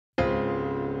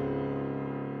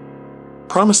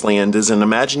Promiseland is an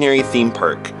imaginary theme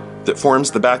park that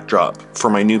forms the backdrop for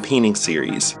my new painting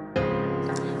series.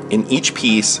 In each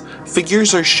piece,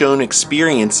 figures are shown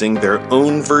experiencing their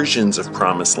own versions of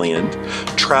Promiseland,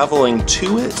 traveling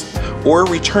to it or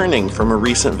returning from a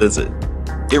recent visit.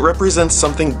 It represents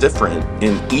something different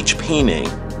in each painting.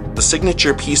 The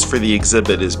signature piece for the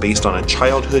exhibit is based on a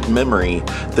childhood memory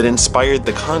that inspired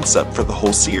the concept for the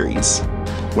whole series.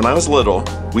 When I was little,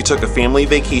 we took a family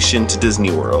vacation to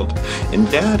Disney World, and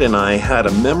Dad and I had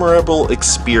a memorable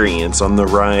experience on the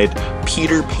ride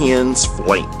Peter Pan's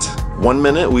Flight. One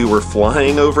minute we were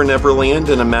flying over Neverland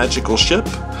in a magical ship.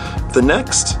 The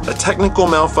next, a technical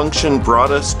malfunction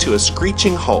brought us to a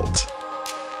screeching halt.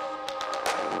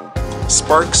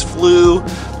 Sparks flew,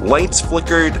 lights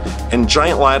flickered, and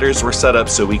giant ladders were set up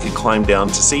so we could climb down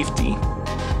to safety.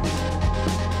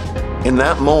 In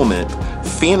that moment,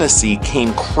 fantasy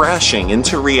came crashing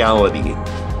into reality.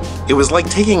 It was like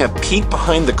taking a peek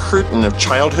behind the curtain of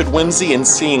childhood whimsy and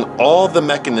seeing all the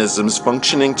mechanisms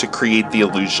functioning to create the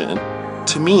illusion.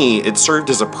 To me, it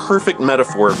served as a perfect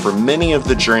metaphor for many of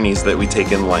the journeys that we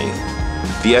take in life,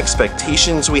 the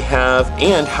expectations we have,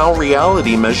 and how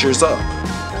reality measures up.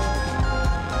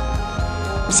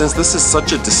 Since this is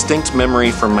such a distinct memory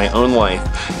from my own life,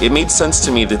 it made sense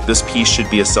to me that this piece should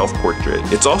be a self-portrait.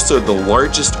 It's also the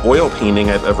largest oil painting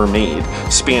I've ever made,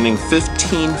 spanning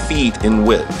 15 feet in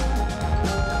width.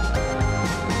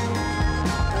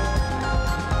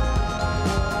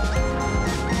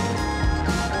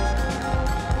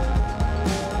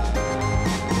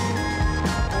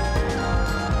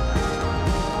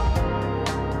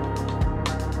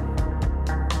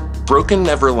 Broken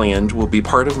Neverland will be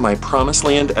part of my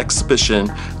Promiseland exhibition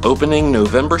opening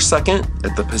November 2nd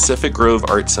at the Pacific Grove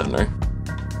Art Center.